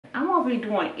over here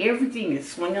doing everything and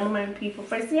swinging them in people's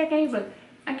face. See, I can't hear.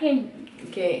 I can't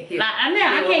get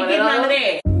none of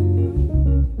that.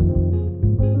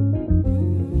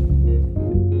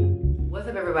 What's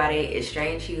up, everybody? It's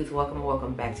Strange Hues.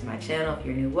 Welcome back to my channel. If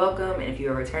you're new, welcome, and if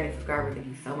you're a returning subscriber, thank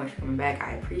you so much for coming back.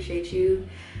 I appreciate you.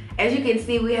 As you can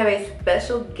see, we have a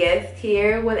special guest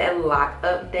here with a lock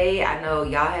update. I know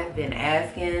y'all have been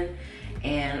asking,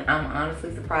 and I'm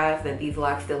honestly surprised that these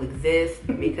locks still exist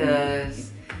because,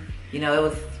 you know,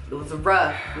 it was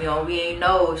rough. You know, we ain't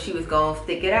know if she was gonna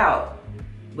stick it out,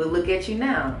 but look at you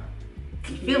now.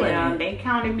 You feeling it? They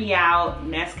counted me out,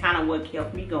 and that's kind of what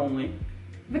kept me going.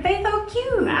 But they so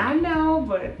cute. I know,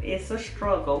 but it's a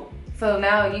struggle. So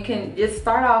now you can just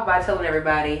start off by telling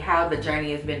everybody how the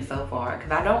journey has been so far.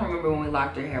 Because I don't remember when we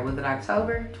locked her hair. Was it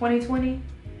October 2020?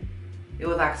 It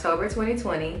was October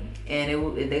 2020.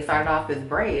 And they started off as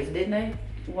braids, didn't they?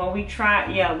 Well, we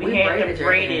tried. Yeah, we had to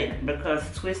braid it because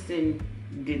twisting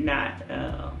did not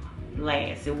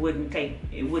last. It wouldn't take.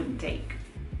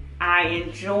 I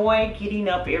enjoy getting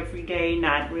up every day,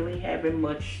 not really having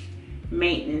much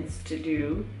maintenance to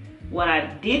do. What I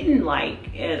didn't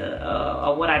like,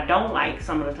 or what I don't like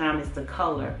some of the time, is the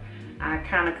color. I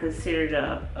kind of consider it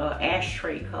a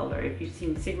ashtray color. If you've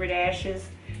seen cigarette ashes,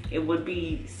 it would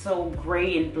be so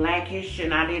gray and blackish,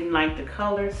 and I didn't like the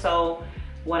color. So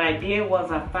what I did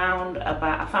was I found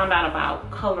out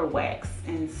about color wax,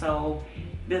 and so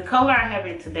the color I have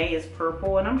in today is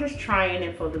purple, and I'm just trying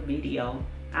it for the video.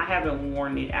 I haven't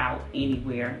worn it out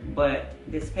anywhere, but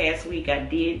this past week I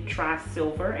did try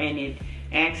silver, and it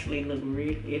actually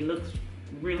looks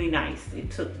really nice.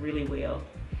 It took really well.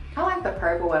 I like the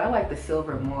purple one. I like the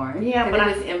silver more. Yeah, but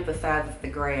it just emphasizes the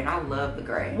gray, and I love the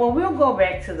gray. Well, we'll go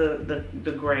back to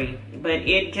the gray, but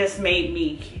it just made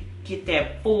me get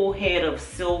that full head of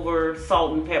silver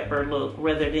salt and pepper look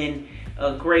rather than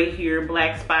a gray here,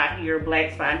 black spot here,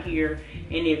 black spot here.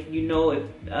 And if you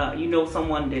know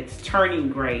someone that's turning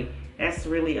gray, that's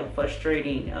really a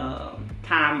frustrating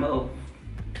time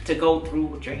to go through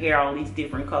with your hair, all these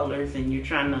different colors, and you're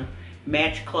trying to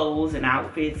match clothes and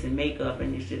outfits and makeup,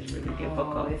 and it's just really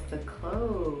difficult. Oh, it's the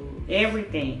clothes.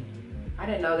 Everything. I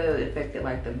didn't know that it affected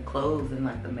like the clothes and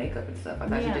like the makeup and stuff. I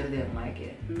thought you just didn't like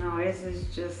it. No, it's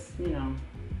just, you know,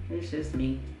 it's just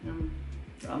me. I'm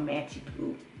a matchy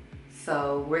poo.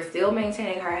 So we're still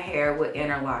maintaining her hair with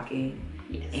interlocking.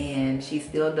 Yes. And she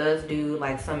still does do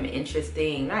like some not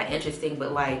interesting,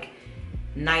 but like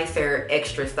nicer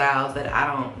extra styles that I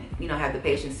don't, you know, have the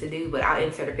patience to do. But I'll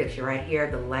insert a picture right here.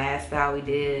 The last style we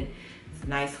did,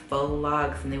 nice faux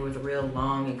locks, and it was real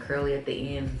long and curly at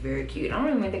the ends. Very cute. I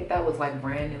don't even think that was like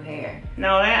brand new hair.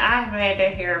 No, I've had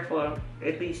that hair for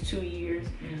at least 2 years.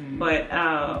 But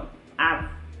I've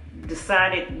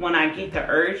decided when I get the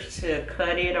urge to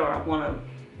cut it or I want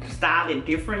to style it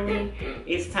differently,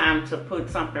 it's time to put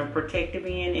something protective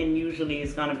in, and usually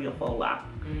it's going to be a faux lock.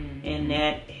 And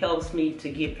that helps me to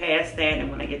get past that, and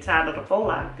when I get tired of the faux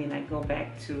lock, then I go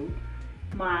back to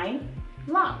my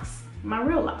locks, my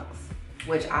real locks.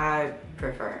 Which I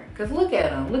prefer, because look at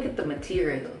them, look at the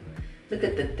material, look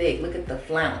at the thick, look at the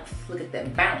flounce, look at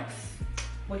that bounce.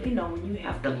 Well, you know, when you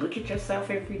have to look at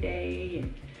yourself every day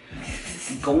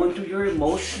and going through your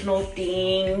emotional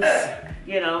things,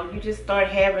 you know, you just start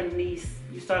having these,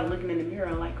 you start looking in the mirror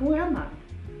and like, who am I?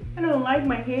 I don't like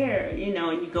my hair, you know,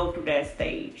 and you go through that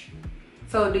stage.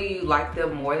 So do you like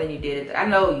them more than you did I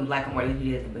know you like them more than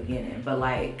you did at the beginning, but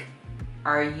like,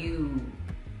 are you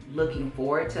looking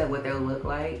forward to what they'll look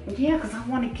like? Yeah, because I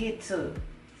want to get to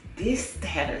this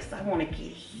status. I want to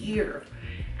get here.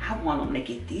 I want them to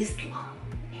get this long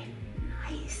and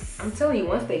nice. I'm telling you,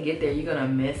 once they get there, you're gonna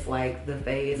miss like the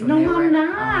phase. No, I'm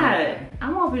not.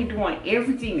 I'm over here doing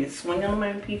everything and swinging them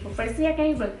in people's face. See, I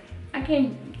can't hear. I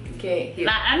can't get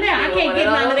none of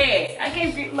that. I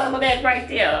can't get none of that right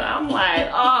there. I'm like,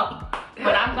 oh,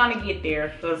 but I'm gonna get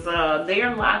there because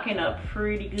they're locking up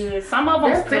pretty good. Some of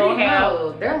them still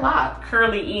have they're locked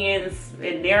curly ends,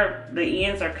 and the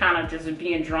ends are kind of just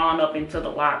being drawn up into the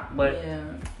lock. But yeah.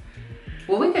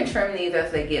 Well, we can trim these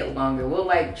as they get longer. We'll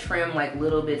like trim like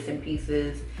little bits and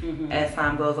pieces as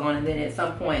time goes on, and then at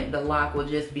some point the lock will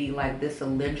just be like this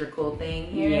cylindrical thing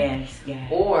here.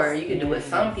 Yes. Or you can do what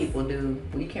some people do.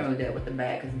 Well, you can't really do it with the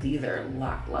back because these are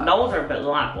lock. Those are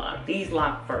lock. These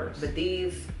lock first. But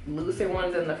these looser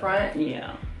ones in the front,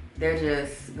 yeah, they're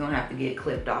just gonna have to get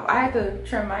clipped off. I had to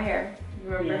trim my hair.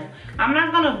 Remember? Yeah. I'm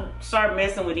not gonna start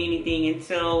messing with anything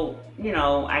until, you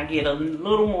know, I get a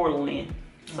little more length.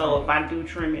 So if I do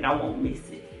trim it, I won't miss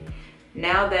it.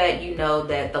 Now that you know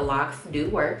that the locks do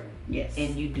work, yes,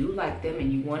 and you do like them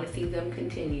and you want to see them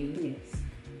continue, yes,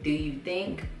 do you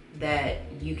think that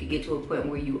you could get to a point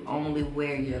where you only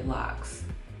wear your locks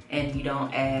and you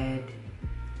don't add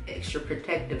extra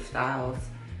protective styles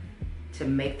to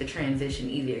make the transition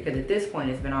easier? Because at this point,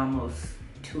 it's been almost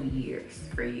 2 years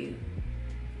for you.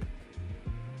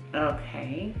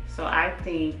 Okay, so I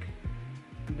think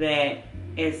that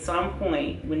at some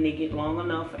point when they get long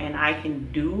enough and I can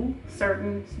do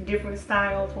certain different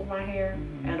styles with my hair,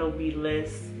 it'll be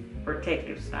less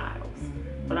protective styles.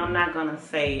 But I'm not gonna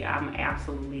say I'm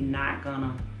absolutely not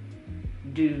gonna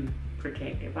do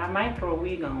protective. I might throw a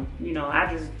wig on, you know.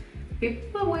 I just people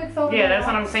put wigs on. Yeah, that's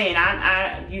what I'm saying.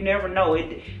 I you never know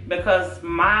it, because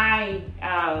my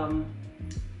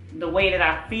the way that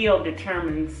I feel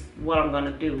determines what I'm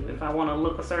gonna do. If I want to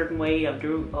look a certain way or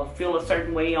feel a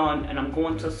certain way on, and I'm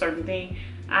going to a certain thing,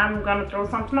 I'm gonna throw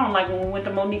something on. Like when we went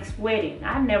to Monique's wedding,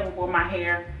 I never wore my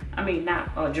hair. I mean,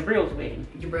 not Jabril's wedding.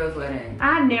 Jabril's wedding.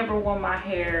 I never wore my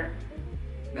hair.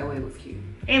 That way was cute.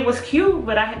 It was cute,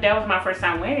 but that was my first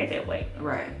time wearing it that way.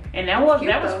 Right. And that was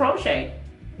crochet.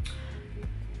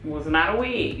 It was not a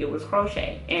wig. It was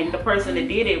crochet. And the person that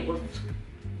did it was,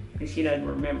 and she doesn't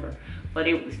remember. But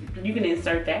it was, you can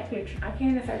insert that picture. I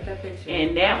can insert that picture.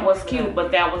 And that was cute,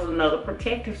 but that was another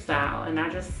protective style. And I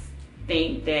just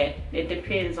think that it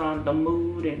depends on the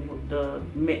mood and the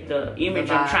image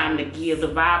I'm trying to give, the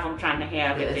vibe I'm trying to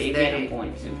have at the event I'm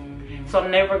going to. So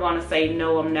I'm never gonna say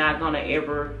no. I'm not gonna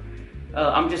ever.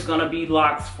 I'm just gonna be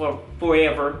locks for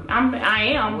forever. I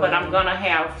am, but I'm gonna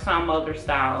have some other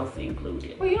styles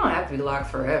included. Well, you don't have to be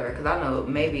locks forever, because I know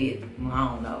maybe, well, I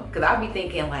don't know, because I'll be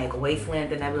thinking like waist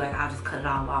length, and I'll be like, I'll just cut it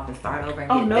all off and start over and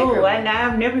get no, thicker.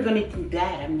 I'm never gonna do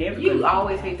that. I'm never. You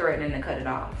always be threatening to cut it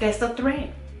off. That's a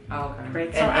threat. Oh, okay.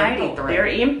 Threats are idle. They're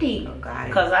empty. Oh, got it.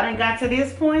 Because I done got to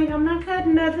this point, I'm not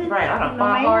cutting nothing. Right, I done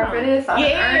fought hard for this.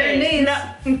 I earned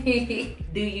this.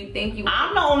 Do you think you...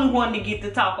 I'm the only one to get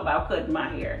to talk about cutting my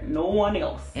hair. No one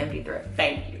else. Empty threat.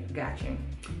 Thank you. Got you.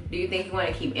 Do you think you want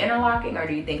to keep interlocking, or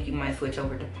do you think you might switch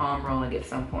over to palm rolling at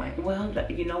some point? Well,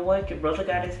 you know what? Your brother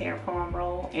got his hair palm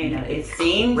roll, and it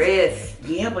seems... Chris.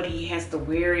 Yeah, but he has to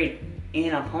wear it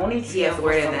in a ponytail. He has to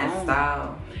wear it in that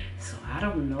style. So I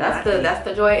don't know. That's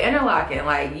the joy of interlocking.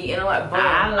 Like you interlock, boom.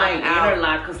 I like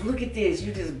interlock because look at this.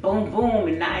 You just boom, boom,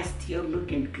 and now it's still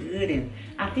looking good. And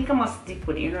I think I'm gonna stick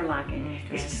with interlocking.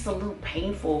 It's just a little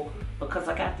painful because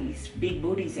I got these big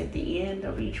booties at the end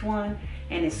of each one,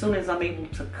 and as soon as I'm able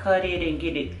to cut it and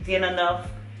get it thin enough,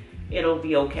 it'll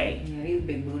be okay. Yeah, these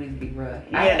big booties be rough.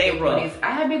 Yeah, they rough.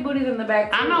 I have big booties in the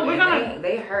back too. I know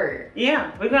they hurt.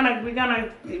 Yeah, we're gonna.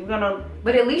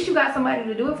 But at least you got somebody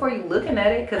to do it for you, looking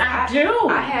at it. Cause I do.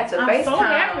 I had to FaceTime. I'm so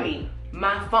happy.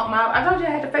 My phone. I told you I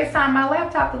had to FaceTime my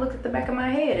laptop to look at the back of my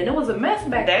head, and it was a mess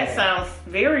back there. That sounds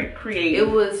very creative.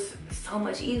 It was so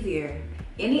much easier.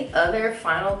 Any other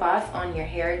final thoughts on your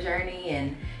hair journey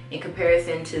and in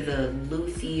comparison to the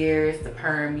loose years, the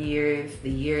perm years, the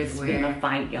years where... It's been a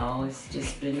fight, y'all. It's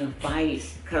just been a fight.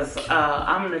 Because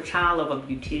I'm the child of a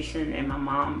beautician, and my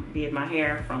mom did my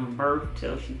hair from birth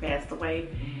till she passed away.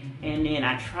 And then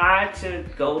I tried to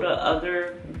go to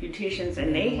other beauticians,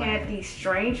 and they had these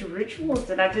strange rituals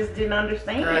that I just didn't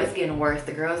understand. Girl, it's getting worse.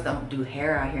 The girls don't do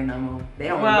hair out here no more. They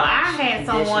don't. Well, I had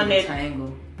someone that...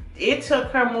 Tangle. It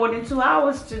took her more than 2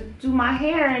 hours to do my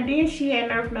hair, and then she had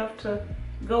nerve enough to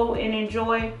go and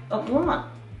enjoy a blunt.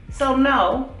 So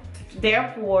no,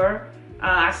 therefore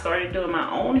I started doing my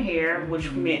own hair,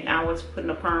 which meant I was putting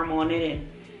a perm on it,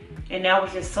 and that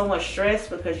was just so much stress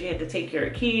because you had to take care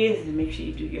of kids and make sure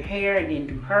you do your hair and then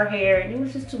do her hair, and it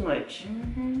was just too much.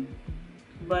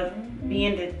 But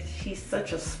being that she's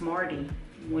such a smarty,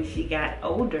 when she got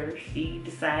older, she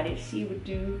decided she would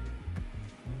do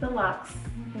the locks.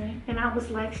 And I was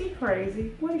like, she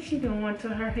crazy. What is she doing to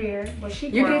her hair? But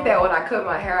she grown. You did that when I cut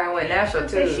my hair and went natural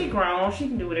too. She grown. She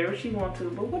can do whatever she wants to.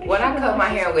 But what when I cut my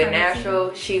hair and went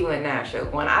natural, she went natural.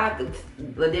 When I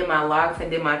did my locks and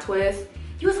did my twist,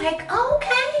 you was like, oh,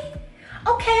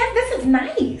 okay, this is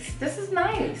nice. This is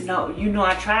nice. No, you know,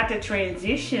 I tried to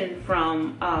transition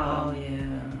from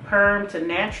perm to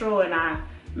natural, and I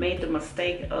made the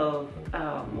mistake of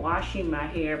washing my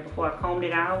hair before I combed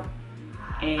it out.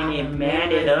 And it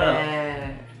matted up.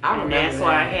 And that's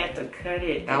why I had to cut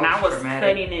it. And I was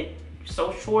cutting it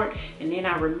so short. And then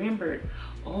I remembered,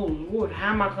 oh Lord, what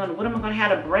am I gonna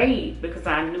have to braid? Because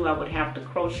I knew I would have to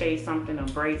crochet something or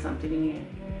braid something in.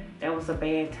 That was a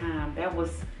bad time. That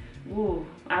was, ooh.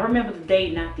 I remember the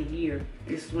day, not the year.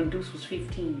 This is when Deuce was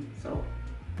 15, so.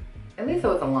 At least it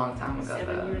was a long time ago.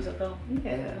 7 years ago?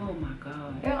 Yeah. Oh my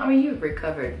God. Yeah, I mean, you've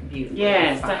recovered beautifully.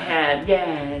 Yes, I have.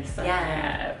 Yes, I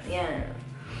have. Yeah.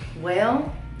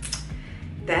 Well,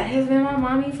 that has been my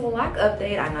mommy's lock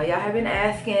update. I know y'all have been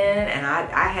asking, and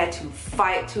I had to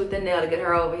fight tooth and nail to get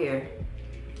her over here.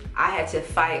 I had to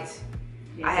fight.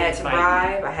 I had to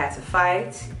bribe. I had to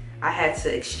fight. I had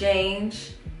to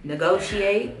exchange,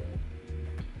 negotiate.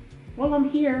 Well, I'm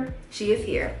here. She is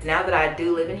here. Now that I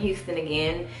do live in Houston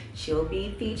again, she'll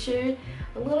be featured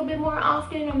a little bit more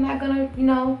often. I'm not gonna, you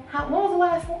know, when was the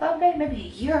last update? Maybe a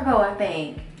year ago, I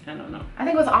think. I don't know. I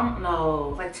think it was,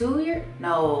 no, like 2 years?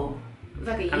 No, it was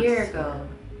like a year ago.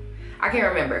 I can't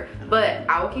remember, but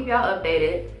I will keep y'all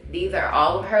updated. These are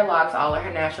all of her locks, all of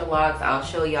her natural locks. I'll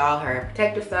show y'all her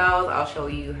protective styles. I'll show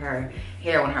you her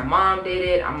hair when her mom did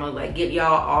it. I'm gonna like get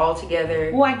y'all all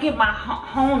together. Oh, I get my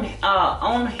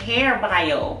own hair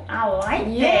bio. I like that.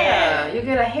 Yeah, you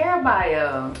get a hair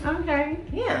bio. Okay.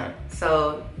 Yeah.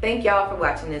 So thank y'all for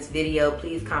watching this video.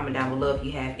 Please comment down below if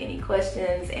you have any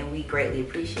questions, and we greatly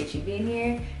appreciate you being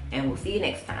here. And we'll see you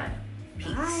next time.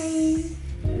 Peace.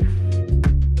 Bye.